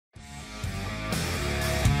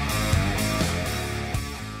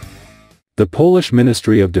The Polish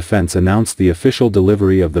Ministry of Defense announced the official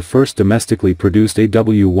delivery of the first domestically produced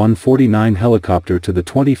AW149 helicopter to the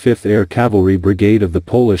 25th Air Cavalry Brigade of the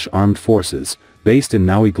Polish Armed Forces, based in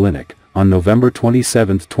Nowy Glinnik, on November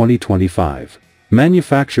 27, 2025.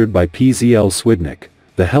 Manufactured by PZL Świdnik,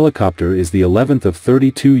 the helicopter is the 11th of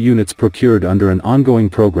 32 units procured under an ongoing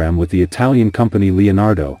program with the Italian company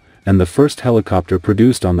Leonardo, and the first helicopter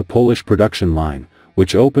produced on the Polish production line,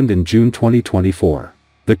 which opened in June 2024.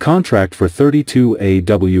 The contract for 32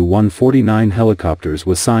 AW149 helicopters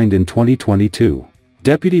was signed in 2022.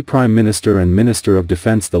 Deputy Prime Minister and Minister of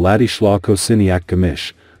Defense Władysław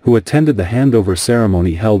Kosiniak-Kamysz, who attended the handover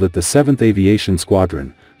ceremony held at the 7th Aviation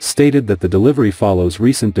Squadron, stated that the delivery follows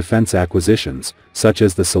recent defense acquisitions, such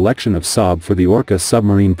as the selection of Saab for the Orca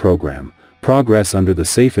submarine program, progress under the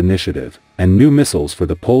SAFE initiative, and new missiles for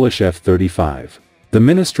the Polish F-35. The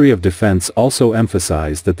Ministry of Defense also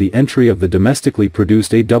emphasized that the entry of the domestically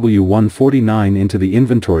produced AW149 into the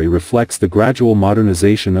inventory reflects the gradual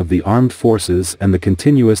modernization of the armed forces and the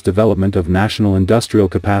continuous development of national industrial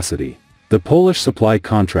capacity. The Polish supply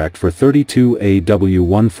contract for 32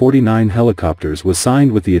 AW149 helicopters was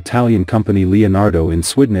signed with the Italian company Leonardo in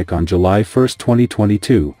Świdnik on July 1,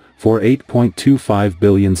 2022, for 8.25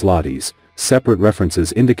 billion zlotys. Separate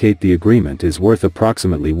references indicate the agreement is worth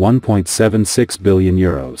approximately 1.76 billion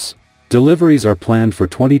euros. Deliveries are planned for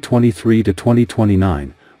 2023 to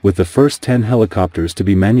 2029, with the first 10 helicopters to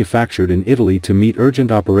be manufactured in Italy to meet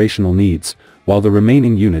urgent operational needs, while the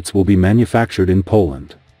remaining units will be manufactured in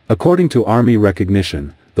Poland. According to Army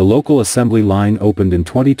recognition, the local assembly line opened in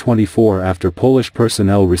 2024 after Polish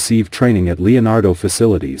personnel received training at Leonardo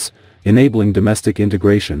facilities, enabling domestic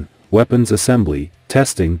integration, weapons assembly,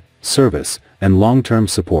 testing, service, and long-term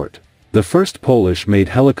support. The first Polish-made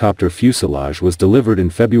helicopter fuselage was delivered in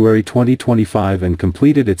February 2025 and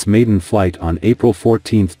completed its maiden flight on April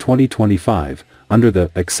 14, 2025, under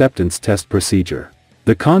the acceptance test procedure.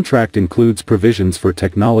 The contract includes provisions for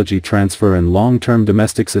technology transfer and long-term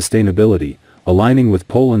domestic sustainability, aligning with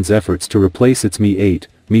Poland's efforts to replace its Mi-8,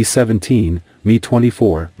 Mi-17,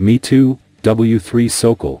 Mi-24, Mi-2, W-3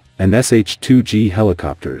 Sokol, and Sh-2G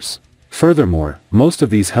helicopters. Furthermore, most of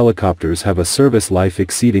these helicopters have a service life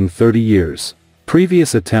exceeding 30 years.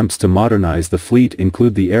 Previous attempts to modernize the fleet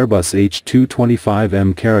include the Airbus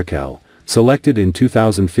H225M Caracal, selected in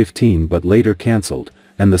 2015 but later cancelled,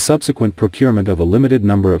 and the subsequent procurement of a limited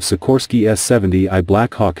number of Sikorsky S-70I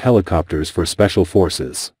Black Hawk helicopters for special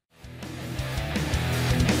forces.